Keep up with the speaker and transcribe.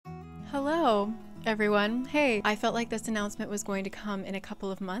Hello, everyone. Hey, I felt like this announcement was going to come in a couple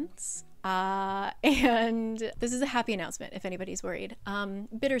of months. And this is a happy announcement if anybody's worried.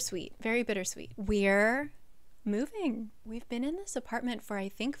 Bittersweet, very bittersweet. We're moving. We've been in this apartment for I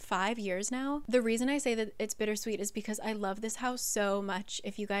think 5 years now. The reason I say that it's bittersweet is because I love this house so much.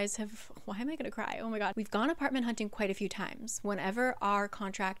 If you guys have, why am I gonna cry? Oh my God. We've gone apartment hunting quite a few times. Whenever our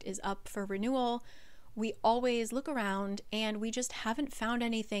contract is up for renewal, we always look around and we just haven't found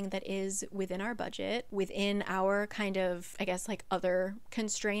anything that is within our budget, within our kind of, I guess, like other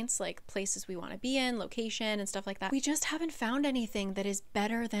constraints, like places we want to be in, location and stuff like that. We just haven't found anything that is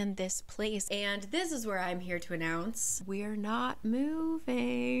better than this place. And this is where I'm here to announce we're not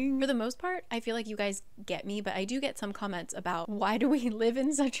moving. For the most part, I feel like you guys get me, but I do get some comments about why do we live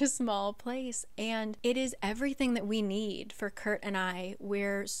in such a small place? And it is everything that we need for Kurt and I.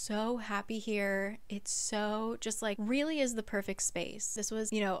 We're so happy here. It's so just like really is the perfect space. This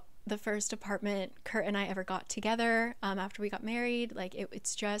was, the first apartment Kurt and I ever got together after we got married. Like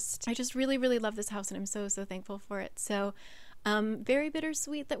it's just, I just really, really love this house and I'm so, so thankful for it. So very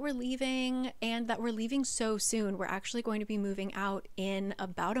bittersweet that we're leaving and that we're leaving so soon. We're actually going to be moving out in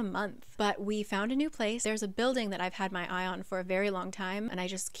about a month, but we found a new place. There's a building that I've had my eye on for a very long time and I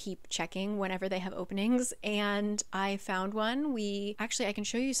just keep checking whenever they have openings, and I found one. I can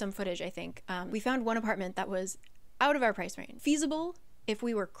show you some footage. I think we found one apartment that was out of our price range, feasible if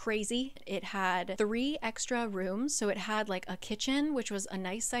we were crazy. It had 3 extra rooms, so it had like a kitchen, which was a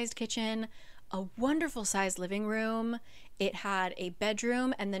nice sized kitchen, a wonderful sized living room. It had a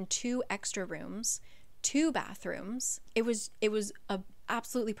bedroom and then 2 extra rooms, 2 bathrooms. It was a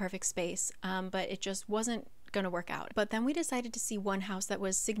absolutely perfect space, but it just wasn't gonna work out. But then we decided to see one house that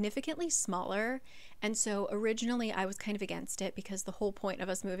was significantly smaller, and so originally I was kind of against it because the whole point of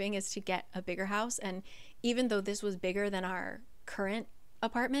us moving is to get a bigger house, and even though this was bigger than our current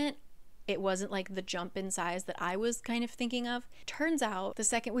apartment, it wasn't like the jump in size that I was kind of thinking of. Turns out the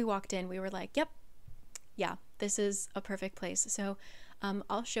second we walked in, we were like, yep, yeah, this is a perfect place. So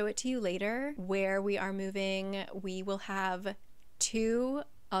I'll show it to you later where we are moving. We will have 2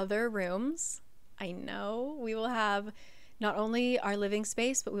 other rooms. I know we will have not only our living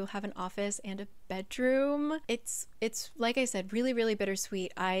space, but we will have an office and a bedroom. It's like I said, really, really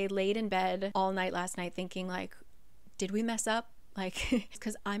bittersweet. I laid in bed all night last night thinking like, did we mess up? Like,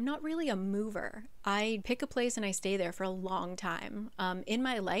 because I'm not really a mover. I pick a place and I stay there for a long time. In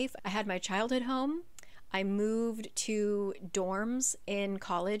my life, I had my childhood home. I moved to dorms in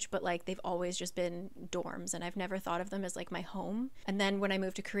college, but like they've always just been dorms and I've never thought of them as like my home. And then when I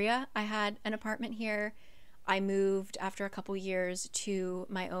moved to Korea, I had an apartment here. I moved after a couple years to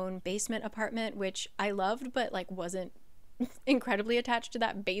my own basement apartment, which I loved, but like wasn't incredibly attached to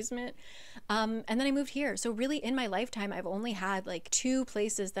that basement. And then I moved here. So really in my lifetime, I've only had like 2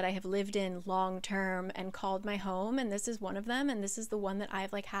 places that I have lived in long term and called my home. And this is one of them. And this is the one that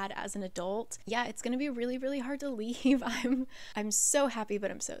I've like had as an adult. Yeah, it's going to be really, really hard to leave. I'm so happy,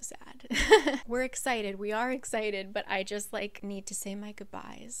 but I'm so sad. We're excited. We are excited, but I just like need to say my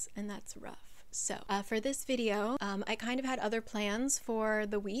goodbyes, and that's rough. So for this video, I kind of had other plans for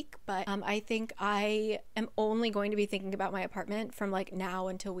the week, but I think I am only going to be thinking about my apartment from like now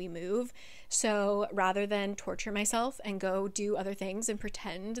until we move. So rather than torture myself and go do other things and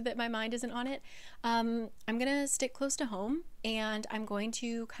pretend that my mind isn't on it, I'm gonna stick close to home and I'm going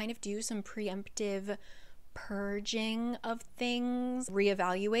to kind of do some preemptive purging of things,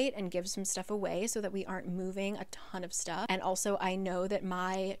 reevaluate and give some stuff away so that we aren't moving a ton of stuff. And also I know that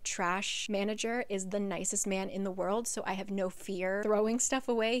my trash manager is the nicest man in the world, so I have no fear throwing stuff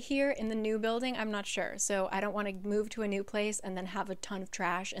away here in the new building. I'm not sure, so I don't want to move to a new place and then have a ton of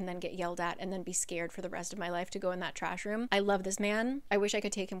trash and then get yelled at and then be scared for the rest of my life to go in that trash room. I love this man. I wish I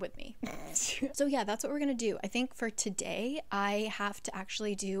could take him with me. So yeah, that's what we're gonna do. I think for today I have to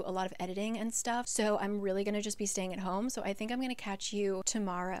actually do a lot of editing and stuff, so I'm really gonna just be staying at home. So I think I'm gonna catch you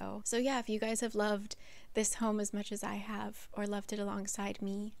tomorrow. So yeah, if you guys have loved this home as much as I have, or loved it alongside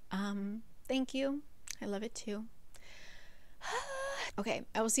me, thank you. I love it too. Okay,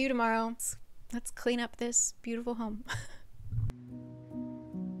 I will see you tomorrow. Let's clean up this beautiful home.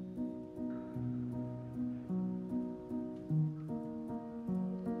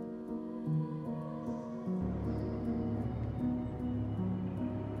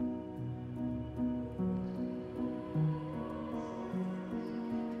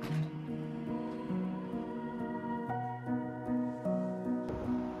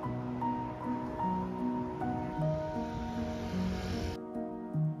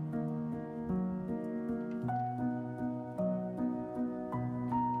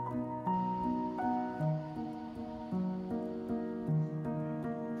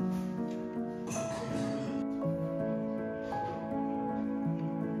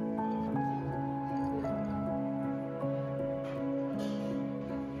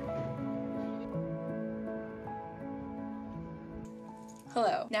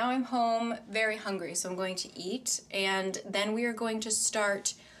 Hello. Now I'm home, very hungry, so I'm going to eat, and then we are going to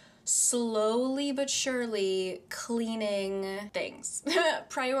start slowly but surely cleaning things.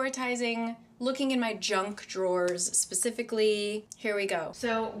 Prioritizing, looking in my junk drawers specifically. Here we go.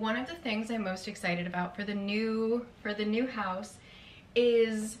 So one of the things I'm most excited about for the new house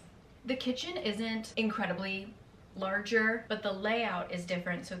is the kitchen isn't incredibly larger, but the layout is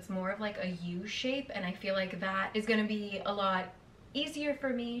different, so it's more of like a U shape, and I feel like that is going to be a lot easier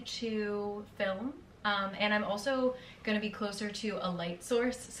for me to film. And I'm also going to be closer to a light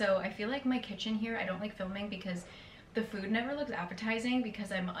source, so I feel like my kitchen here, I don't like filming because the food never looks appetizing because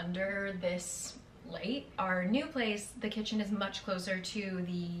I'm under this light. Our new place, the kitchen is much closer to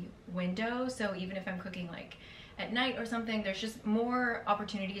the window, so even if I'm cooking like at night or something, there's just more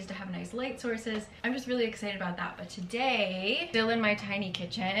opportunities to have nice light sources. I'm just really excited about that. But today, still in my tiny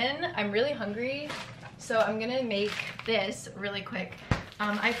kitchen, I'm really hungry, so I'm gonna make this really quick.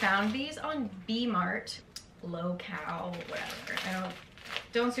 I found these on B-Mart, low-cal, whatever. I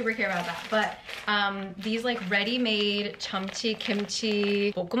don't super care about that, but these like ready-made chamchi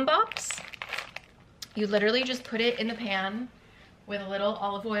kimchi bokkeumbap's. You literally just put it in the pan with a little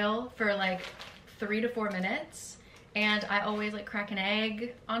olive oil for like 3 to 4 minutes, and I always like crack an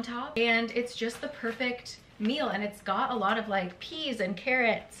egg on top, and it's just the perfect meal, and it's got a lot of like peas and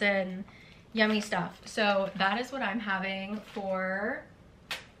carrots and yummy stuff. So that is what I'm having for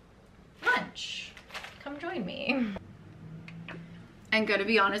lunch. Come join me. I'm gonna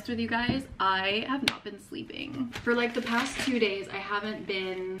be honest with you guys, I have not been sleeping. For like the past 2 days, I haven't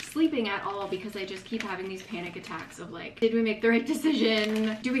been sleeping at all because I just keep having these panic attacks of like, did we make the right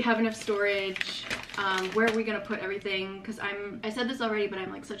decision? Do we have enough storage? Where are we gonna put everything? Because I said this already, but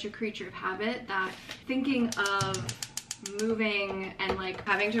I'm like such a creature of habit that thinking of moving and like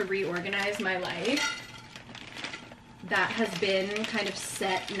having to reorganize my life that has been kind of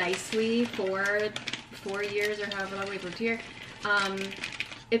set nicely for 4 years or however long we've lived here,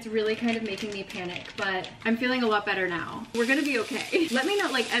 it's really kind of making me panic, but I'm feeling a lot better now. We're gonna be okay. Let me know,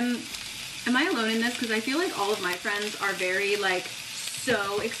 like, am I alone in this? Because I feel like all of my friends are very like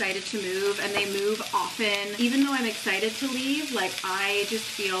so excited to move, and they move often. Even though I'm excited to leave, like I just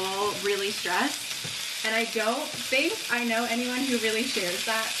feel really stressed. And I don't think I know anyone who really shares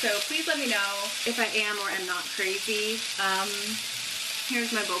that. So please let me know if I am or am not crazy.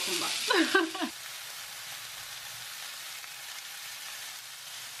 Here's my bokkeumbap.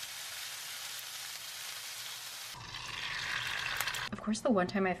 Of course, the one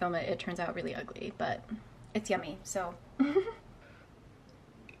time I film it, it turns out really ugly, but it's yummy, so.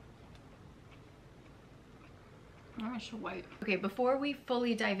 I should wipe. Okay, before we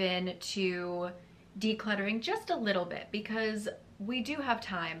fully dive in to decluttering just a little bit, because we do have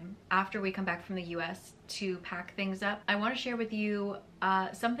time after we come back from the US to pack things up, I want to share with you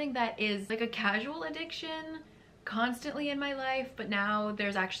something that is like a casual addiction constantly in my life, but now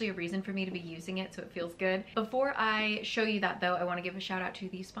there's actually a reason for me to be using it, so it feels good. Before I show you that though, I want to give a shout out to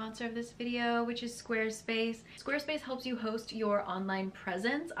the sponsor of this video, which is Squarespace. Squarespace helps you host your online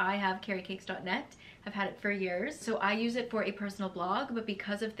presence. I have caricakes.net. I've had it for years, so I use it for a personal blog, but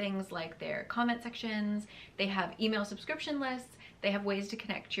because of things like their comment sections, they have email subscription lists, they have ways to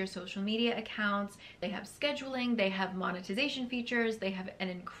connect your social media accounts, they have scheduling, they have monetization features, they have an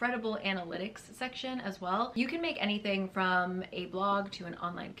incredible analytics section as well. You can make anything from a blog to an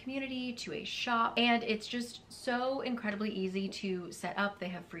online community to a shop, and it's just so incredibly easy to set up. They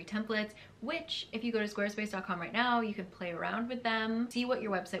have free templates, which if you go to squarespace.com right now, you can play around with them, see what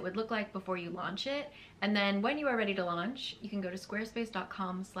your website would look like before you launch it, and then when you are ready to launch, you can go to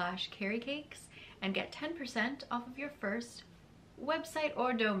squarespace.com/caricakes and get 10% off of your first website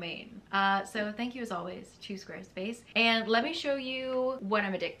or domain. So thank you as always to Squarespace, and let me show you what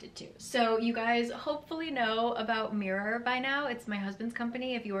I'm addicted to. So you guys hopefully know about Mirror by now. It's my husband's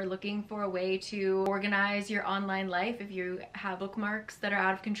company. If you are looking for a way to organize your online life, if you have bookmarks that are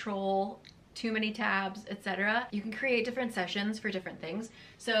out of control, too many tabs, etc., you can create different sessions for different things.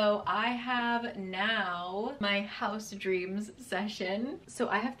 So I have now my house dreams session. So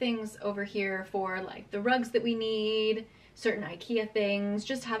I have things over here for like the rugs that we need, certain IKEA things,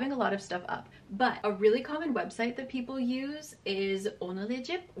 just having a lot of stuff up. But a really common website that people use is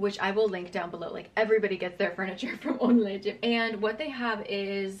Onulejip, which I will link down below. Like everybody gets their furniture from Onulejip. And what they have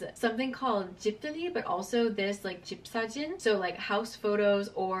is something called Jiptali, but also this like Jipsajin. So like house photos,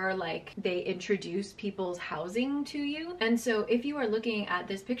 or like they introduce people's housing to you. And so if you are looking at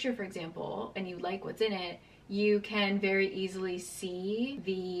this picture, for example, and you like what's in it, you can very easily see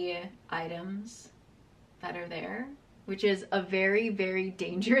the items that are there, which is a very, very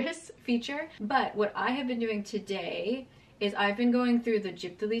dangerous feature. But what I have been doing today is I've been going through the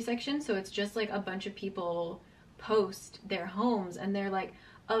Gyptily section, so it's just like a bunch of people post their homes, and they're like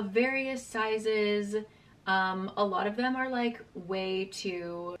of various sizes. A lot of them are like way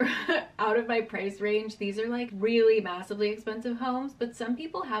too out of my price range. These are like really massively expensive homes, but some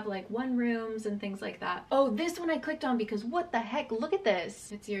people have like 1 rooms and things like that. Oh, this one I clicked on because what the heck, look at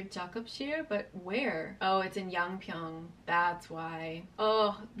this. It's your Jakobshire, but where? Oh, it's in Yangpyeong. That's why.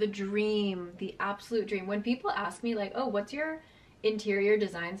 Oh, the dream, the absolute dream. When people ask me like, oh, what's your interior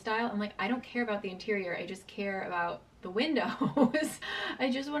design style? I'm like, I don't care about the interior. I just care about the windows. I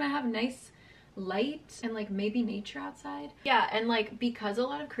just want to have nice light and like maybe nature outside. Yeah, and like because a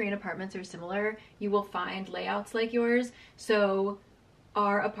lot of Korean apartments are similar, you will find layouts like yours. So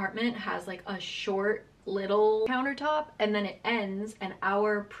our apartment has like a short little countertop and then it ends, and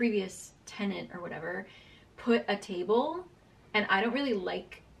our previous tenant or whatever put a table, and I don't really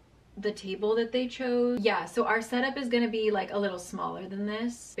like the table that they chose. Yeah, so our setup is gonna be like a little smaller than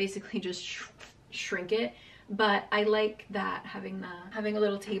this, basically just shrink it. But I like that, having a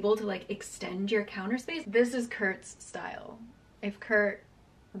little table to like extend your counter space. This is Kurt's style. If Kurt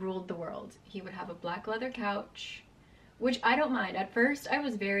ruled the world, he would have a black leather couch, which I don't mind. At first I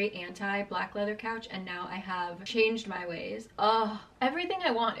was very anti black leather couch, and now I have changed my ways. Oh, everything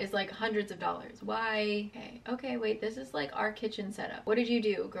I want is like hundreds of dollars. Why? Okay, wait, this is like our kitchen setup. What did you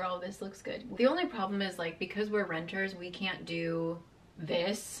do, girl? This looks good. The only problem is like, because we're renters, we can't do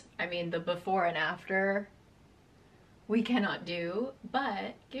this. I mean, the before and after we cannot do,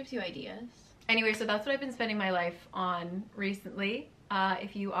 but gives you ideas. Anyway, so that's what I've been spending my life on recently.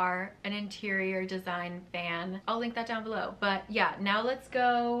 If you are an interior design fan, I'll link that down below. But yeah, now let's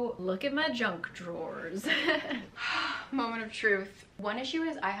go look at my junk drawers. Moment of truth. One issue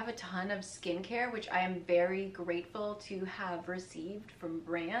is I have a ton of skincare, which I am very grateful to have received from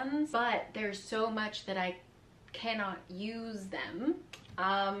brands, but there's so much that I cannot use them.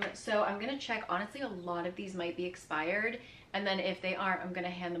 So I'm gonna check. Honestly, a lot of these might be expired, and then if they aren't, I'm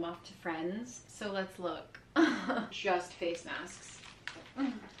gonna hand them off to friends. So let's look. Just face masks.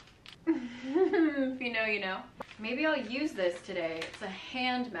 If you know, you know. Maybe I'll use this today. It's a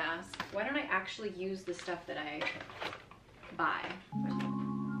hand mask. Why don't I actually use the stuff that I buy?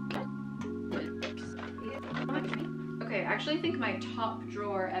 Okay, I actually think my top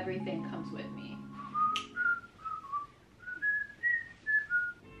drawer, everything comes with me.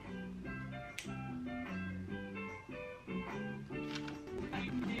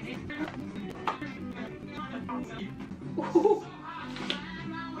 Ooh.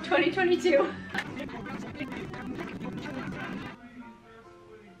 2022.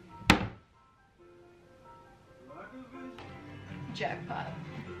 Jackpot.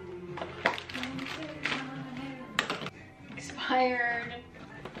 Expired.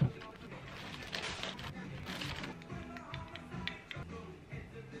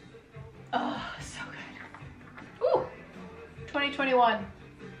 Oh, so good. Ooh. 2021.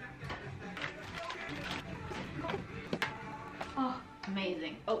 Oh,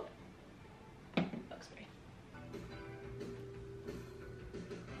 amazing. Oh, looks great.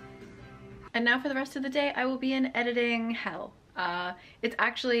 And now for the rest of the day, I will be in editing hell. It's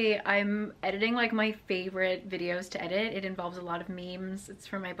actually, I'm editing like my favorite videos to edit. It involves a lot of memes. It's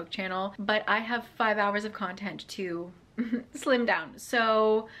for my book channel, but I have 5 hours of content to slim down.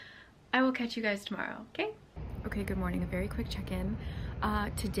 So I will catch you guys tomorrow, okay? Okay, good morning. A very quick check-in.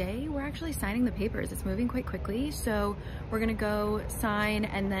 Today we're actually signing the papers. It's moving quite quickly, so we're gonna go sign,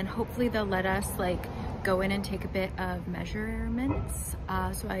 and then hopefully they'll let us like go in and take a bit of measurements,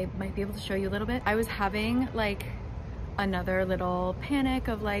 so I might be able to show you a little bit. I was having like another little panic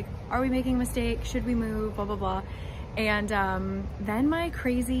of like, are we making a mistake? Should we move? Blah, blah, blah. And then my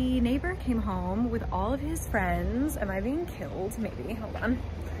crazy neighbor came home with all of his friends. Am I being killed? Maybe, hold on.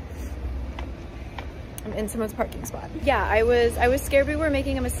 I'm in someone's parking spot. Yeah, I was scared we were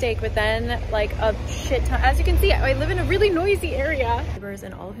making a mistake, but then like a shit ton, as you can see, I live in a really noisy area.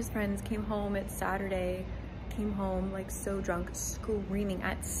 And all of his friends came home. It's Saturday, came home like so drunk, screaming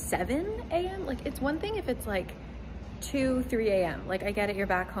at 7 a.m. Like, it's one thing if it's like 2, 3 a.m. Like, I get it, you're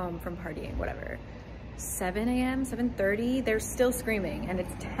back home from partying, whatever. 7 a.m., 7:30, they're still screaming, and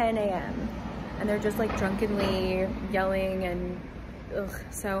it's 10 a.m. and they're just like drunkenly yelling and ugh.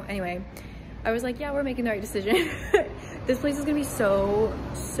 So anyway, I was like, yeah, we're making the right decision. This place is gonna be so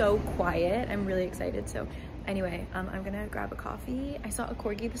quiet. I'm really excited. So anyway, I'm gonna grab a coffee. I saw a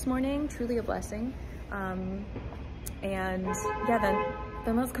corgi this morning, truly a blessing. And yeah,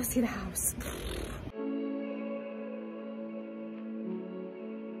 then let's go see the house.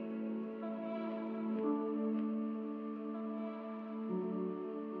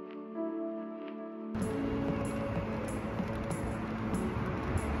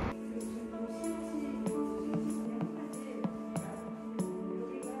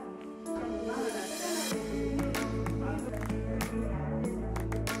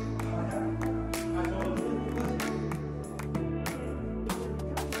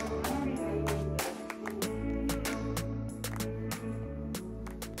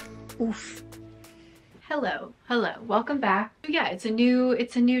 Oof. Hello, welcome back. Yeah, it's a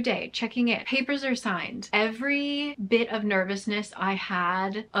new day. Checking in. Papers are signed. Every bit of nervousness I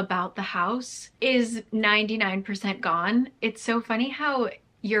had about the house is 99% gone. It's so funny how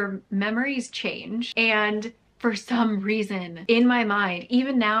your memories change, and for some reason in my mind,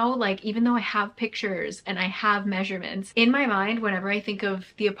 even now, like even though I have pictures and I have measurements, in my mind whenever I think of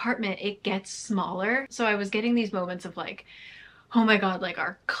the apartment, it gets smaller. So I was getting these moments of like, oh my god, like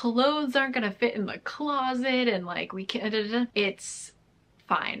our clothes aren't gonna fit in the closet, and like we can't, it's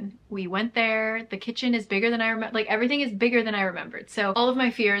fine. We went there, the kitchen is bigger than I remember, like everything is bigger than I remembered. So all of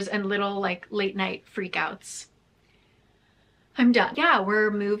my fears and little like late night freakouts, I'm done. Yeah,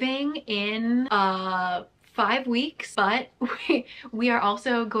 we're moving in 5 weeks, but we are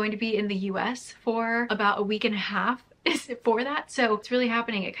also going to be in the US for about a week and a half for that. So it's really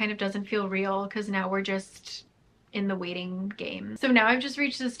happening. It kind of doesn't feel real because now we're just in the waiting game. So now I've just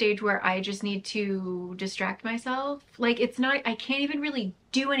reached the stage where I just need to distract myself. Like it's not, I can't even really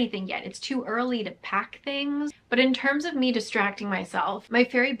do anything yet. It's too early to pack things. But in terms of me distracting myself, my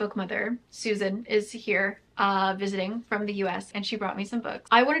fairy book mother, Susan, is here visiting from the US, and she brought me some books.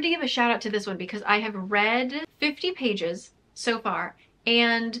 I wanted to give a shout out to this one because I have read 50 pages so far,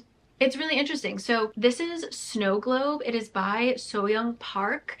 and it's really interesting. So this is Snow Globe. It is by So-Young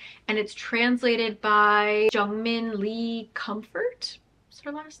Park, and it's translated by Jungmin Lee Comfort. Is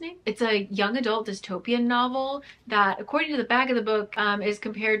her last name? It's a young adult dystopian novel that, according to the back of the book, is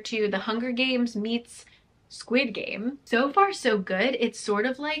compared to The Hunger Games meets Squid Game. So far so good. It's sort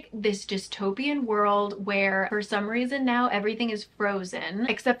of like this dystopian world where for some reason now everything is frozen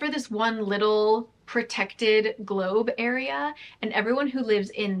except for this one little protected globe area, and everyone who lives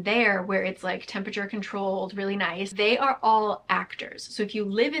in there, where it's like temperature controlled, really nice, they are all actors. So if you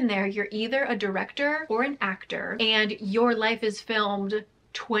live in there, you're either a director or an actor, and your life is filmed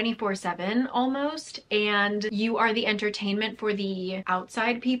 24/7 almost, and you are the entertainment for the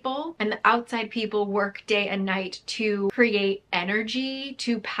outside people, and the outside people work day and night to create energy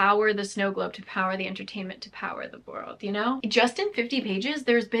to power the snow globe, to power the entertainment, to power the world, you know? Just in 50 pages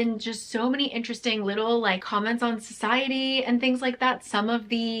there's been just so many interesting little like comments on society and things like that. Some of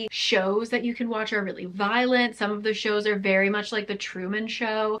the shows that you can watch are really violent, some of the shows are very much like the Truman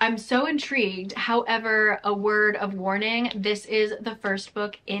Show. I'm so intrigued. However, a word of warning, this is the first book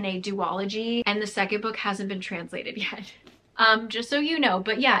in a duology, and the second book hasn't been translated yet. Just so you know.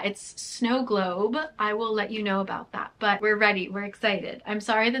 But yeah, it's Snow Globe. I will let you know about that, but we're ready, we're excited. I'm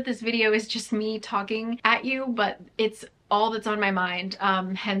sorry that this video is just me talking at you, but it's all that's on my mind,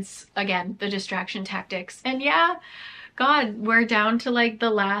 hence again the distraction tactics. And yeah, god, we're down to like the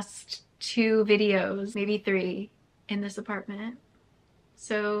last 2 videos, maybe 3, in this apartment.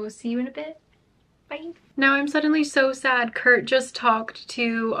 So see you in a bit. Bye. Now I'm suddenly so sad. Kurt just talked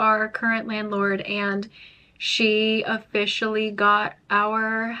to our current landlord, and she officially got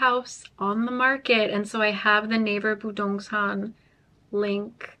our house on the market. And so I have the Naver Budongsan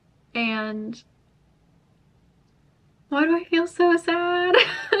link, and why do I feel so sad?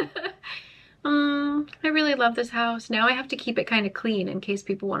 I really love this house. Now I have to keep it kind of clean in case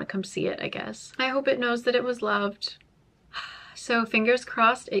people want to come see it, I guess. I hope it knows that it was loved. So fingers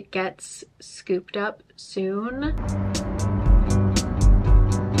crossed it gets scooped up soon.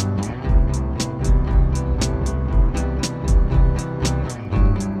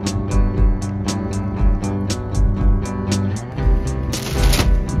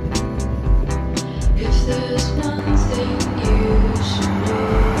 If there's one thing you should know,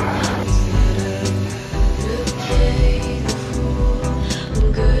 it's that I play the fool.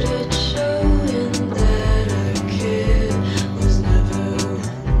 I'm good at showing that I care. Was never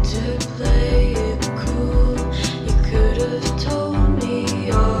one to play it cool. You could have told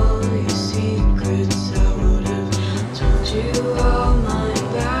me all your secrets. I would have told you all mine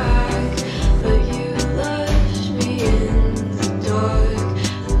back, but you left me in the dark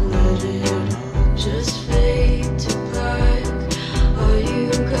and let it all just fade to black. Are you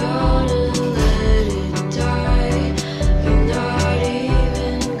gonna let it die? You're not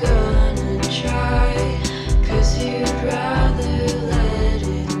even gonna try, 'cause you'd rather let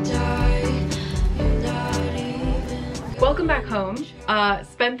it die. You're not even. Welcome back home.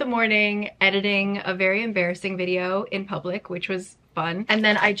 Spent the morning editing a very embarrassing video in public, which was fun. And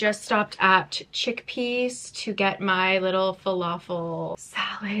then I just stopped at Chickpeas to get my little falafel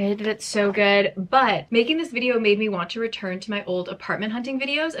salad. That's so good. But making this video made me want to return to my old apartment hunting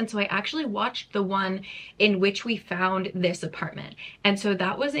videos. And so I actually watched the one in which we found this apartment. And so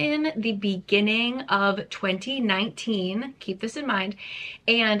that was in the beginning of 2019. Keep this in mind.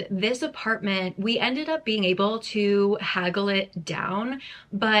 And this apartment, we ended up being able to haggle it down.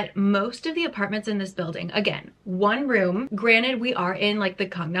 But most of the apartments in this building, again, one room. Granted, we are in like the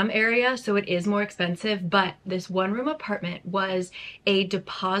Gangnam area, so it is more expensive. But this one room apartment was a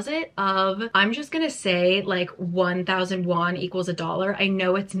deposit of, I'm just gonna say like 1,000 won equals $1. I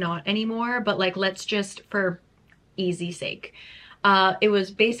know it's not anymore, but like let's just for easy sake. It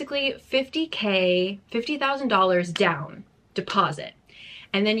was basically 50K, $50,000 down deposit.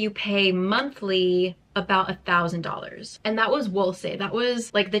 And then you pay monthly about $1,000. And that was Wolsey. That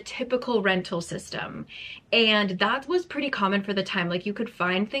was like the typical rental system. And that was pretty common for the time. Like you could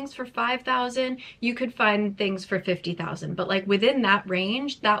find things for 5,000, you could find things for 50,000. But like within that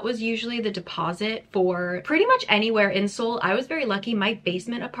range, that was usually the deposit for pretty much anywhere in Seoul. I was very lucky. My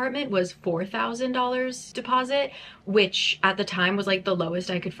basement apartment was $4,000 deposit, which at the time was like the lowest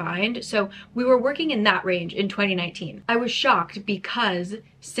I could find. So we were working in that range in 2019. I was shocked because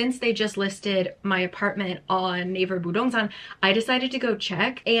since they just listed my apartment on Naver Budongsan, I decided to go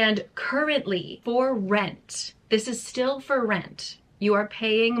check, and currently for rent, this is still for rent, you are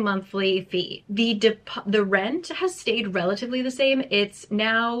paying monthly fee. The rent has stayed relatively the same. It's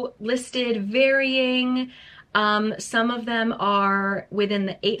now listed varying. Some of them are within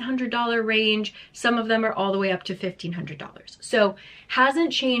the $800 range. Some of them are all the way up to $1,500. So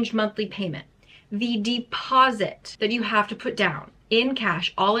hasn't changed monthly payment. The deposit that you have to put down in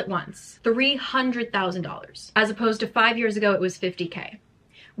cash all at once, $300,000, as opposed to 5 years ago, it was 50K,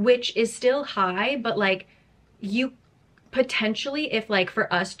 which is still high, but like you potentially, if like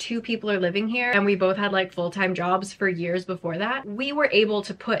for us, two people are living here and we both had like full-time jobs for years before that, we were able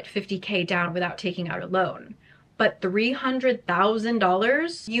to put 50K down without taking out a loan. But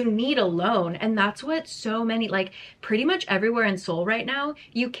 $300,000, you need a loan. And that's what so many, like pretty much everywhere in Seoul right now,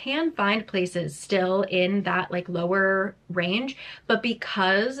 you can find places still in that like lower range. But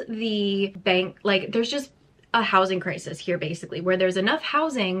because the bank, like there's just a housing crisis here basically, where there's enough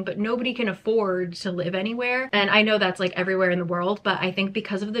housing, but nobody can afford to live anywhere. And I know that's like everywhere in the world, but I think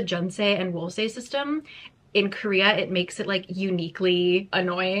because of the Jeonse and Wolsey system, in Korea, it makes it like uniquely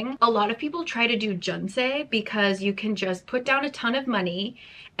annoying. A lot of people try to do Jeonse because you can just put down a ton of money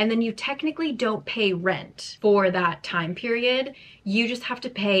and then you technically don't pay rent for that time period. You just have to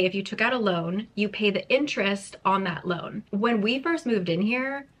pay, if you took out a loan, you pay the interest on that loan. When we first moved in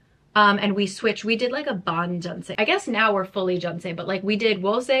here, and we switched, we did like a ban jeonse. I guess now we're fully jeonse, but like we did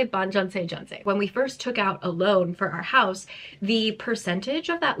wolse, ban jeonse, jeonse. When we first took out a loan for our house, the percentage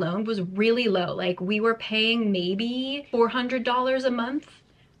of that loan was really low. Like we were paying maybe $400 a month,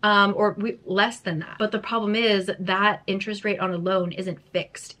 less than that. But the problem is that interest rate on a loan isn't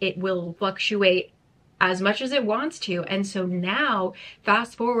fixed. It will fluctuate as much as it wants to. And so now,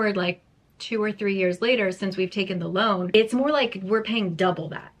 fast forward like 2 or 3 years later since we've taken the loan, it's more like we're paying double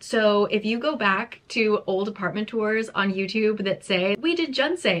that. So if you go back to old apartment tours on YouTube that say, we did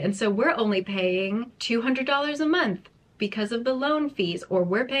jeonse, and so we're only paying $200 a month because of the loan fees, or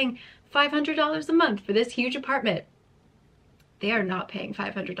we're paying $500 a month for this huge apartment. They are not paying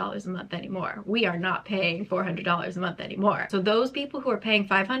 $500 a month anymore. We are not paying $400 a month anymore. So those people who are paying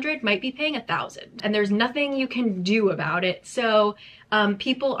 $500 might be paying $1,000, and there's nothing you can do about it. So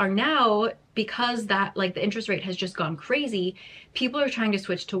people are now, because that like the interest rate has just gone crazy, people are trying to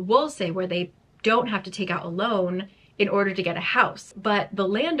switch to Wolsey, where they don't have to take out a loan in order to get a house. But the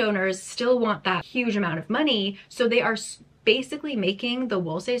landowners still want that huge amount of money, so they are basically making the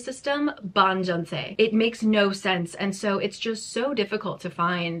Wolsey system ban jeonse. It makes no sense, and so it's just so difficult to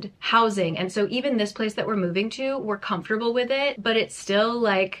find housing. And so even this place that we're moving to, we're comfortable with it, but it's still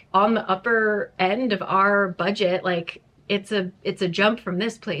like on the upper end of our budget. Like it's a jump from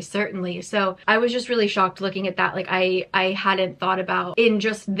this place, certainly. So I was just really shocked looking at that. Like I hadn't thought about in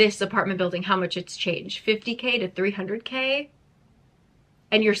just this apartment building how much it's changed. 50K to 300K,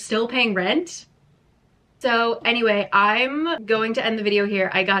 and you're still paying rent? So anyway, I'm going to end the video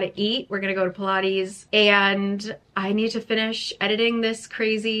here. I gotta eat, we're gonna go to Pilates, and I need to finish editing this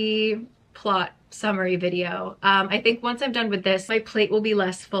crazy plot summary video. I think once I'm done with this, my plate will be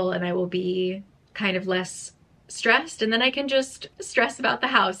less full and I will be kind of less stressed, and then I can just stress about the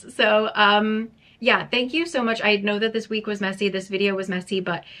house. So yeah, thank you so much. I know that this week was messy, this video was messy,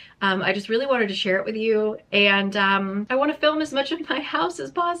 but I just really wanted to share it with you, and I want to film as much of my house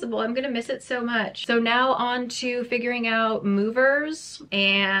as possible. I'm gonna miss it so much. So now on to figuring out movers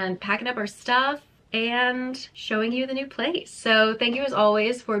and packing up our stuff and showing you the new place. So thank you as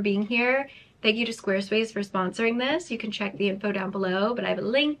always for being here. Thank you to Squarespace for sponsoring this. You can check the info down below, but I have a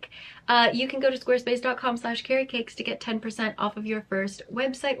link. You can go to squarespace.com/caricakes to get 10% off of your first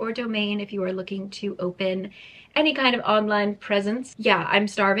website or domain if you are looking to open any kind of online presence. Yeah, I'm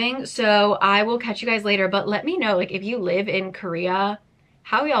starving, so I will catch you guys later, but let me know, like, if you live in Korea,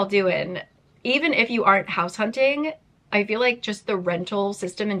 how y'all doing? Even if you aren't house hunting, I feel like just the rental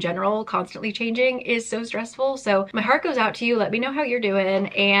system in general constantly changing is so stressful. So my heart goes out to you. Let me know how you're doing,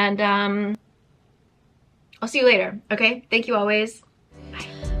 and I'll see you later. Okay, thank you always.